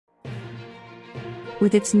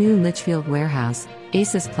With its new Lichfield warehouse,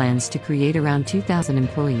 Asos plans to create around 2,000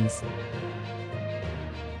 employees.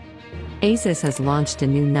 Asos has launched a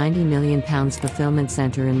new £90 million fulfillment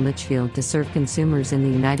centre in Lichfield to serve consumers in the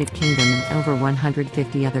United Kingdom and over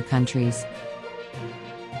 150 other countries.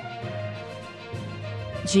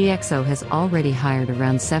 GXO has already hired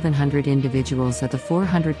around 700 individuals at the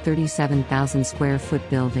 437,000 square foot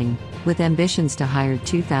building, with ambitions to hire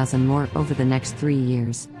 2,000 more over the next 3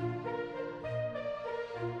 years.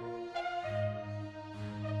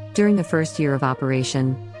 During the first year of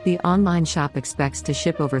operation, the online shop expects to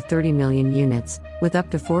ship over 30 million units, with up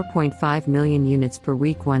to 4.5 million units per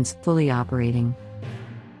week once fully operating.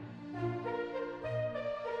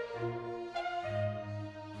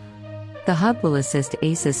 The hub will assist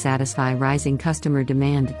Asos satisfy rising customer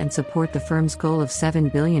demand and support the firm's goal of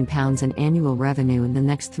 £7 billion in annual revenue in the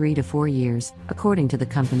next 3 to 4 years, according to the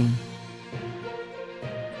company.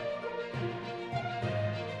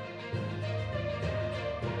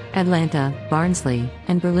 Atlanta, Barnsley,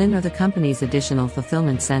 and Berlin are the company's additional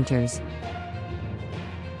fulfillment centers.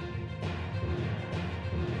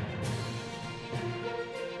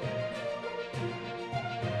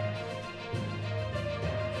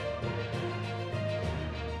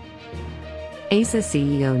 Asos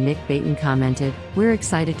CEO Nick Beighton commented, "We're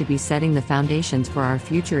excited to be setting the foundations for our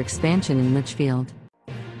future expansion in Lichfield."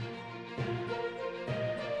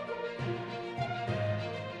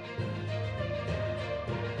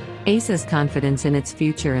 Asos' confidence in its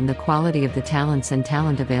future and the quality of the talent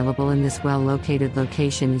available in this well-located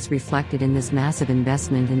location is reflected in this massive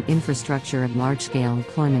investment in infrastructure and large-scale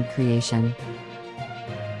employment creation.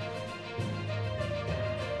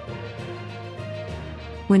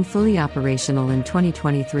 When fully operational in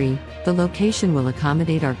 2023, the location will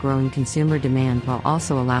accommodate our growing consumer demand while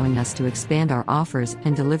also allowing us to expand our offers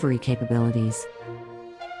and delivery capabilities.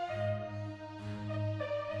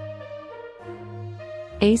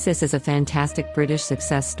 Asos is a fantastic British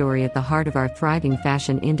success story at the heart of our thriving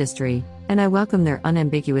fashion industry, and I welcome their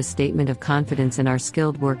unambiguous statement of confidence in our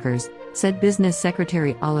skilled workers, said Business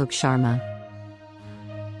Secretary Alok Sharma.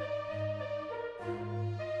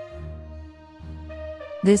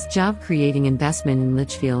 This job-creating investment in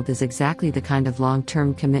Lichfield is exactly the kind of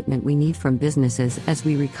long-term commitment we need from businesses as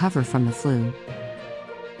we recover from the flu.